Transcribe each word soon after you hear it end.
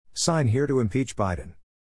Sign here to impeach Biden.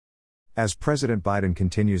 As President Biden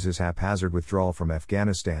continues his haphazard withdrawal from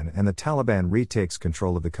Afghanistan and the Taliban retakes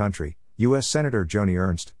control of the country, U.S. Senator Joni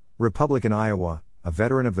Ernst, Republican Iowa, a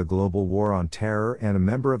veteran of the global war on terror and a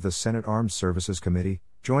member of the Senate Armed Services Committee,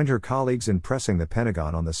 joined her colleagues in pressing the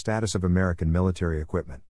Pentagon on the status of American military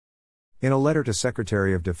equipment. In a letter to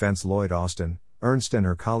Secretary of Defense Lloyd Austin, Ernst and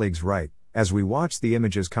her colleagues write, "As we watched the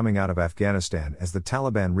images coming out of Afghanistan as the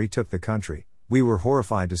Taliban retook the country, we were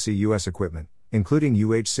horrified to see U.S. equipment, including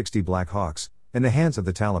UH-60 Black Hawks, in the hands of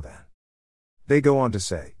the Taliban." They go on to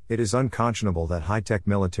say, "It is unconscionable that high-tech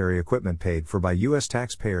military equipment paid for by U.S.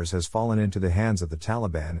 taxpayers has fallen into the hands of the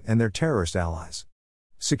Taliban and their terrorist allies.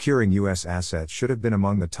 Securing U.S. assets should have been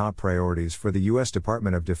among the top priorities for the U.S.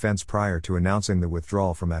 Department of Defense prior to announcing the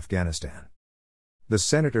withdrawal from Afghanistan." The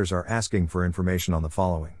senators are asking for information on the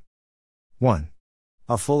following. 1.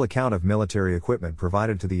 A full account of military equipment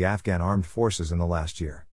provided to the Afghan armed forces in the last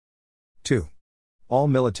year. 2. All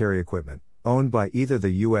military equipment, owned by either the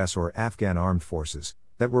U.S. or Afghan armed forces,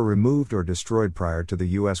 that were removed or destroyed prior to the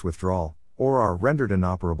U.S. withdrawal, or are rendered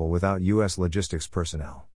inoperable without U.S. logistics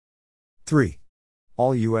personnel. 3.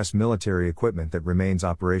 All U.S. military equipment that remains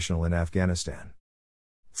operational in Afghanistan.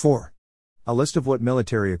 4. A list of what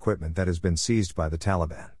military equipment that has been seized by the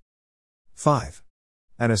Taliban. 5.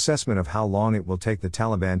 An assessment of how long it will take the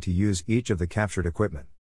Taliban to use each of the captured equipment.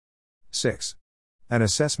 6. An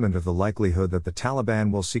assessment of the likelihood that the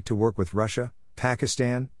Taliban will seek to work with Russia,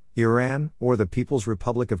 Pakistan, Iran, or the People's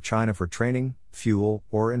Republic of China for training, fuel,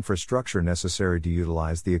 or infrastructure necessary to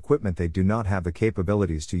utilize the equipment they do not have the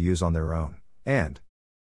capabilities to use on their own. And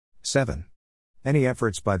 7. Any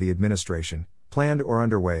efforts by the administration, planned or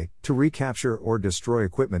underway, to recapture or destroy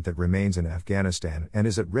equipment that remains in Afghanistan and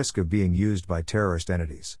is at risk of being used by terrorist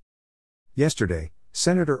entities. Yesterday,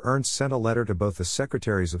 Senator Ernst sent a letter to both the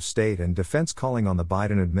Secretaries of State and Defense calling on the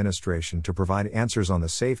Biden administration to provide answers on the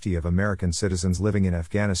safety of American citizens living in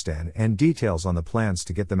Afghanistan and details on the plans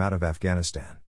to get them out of Afghanistan.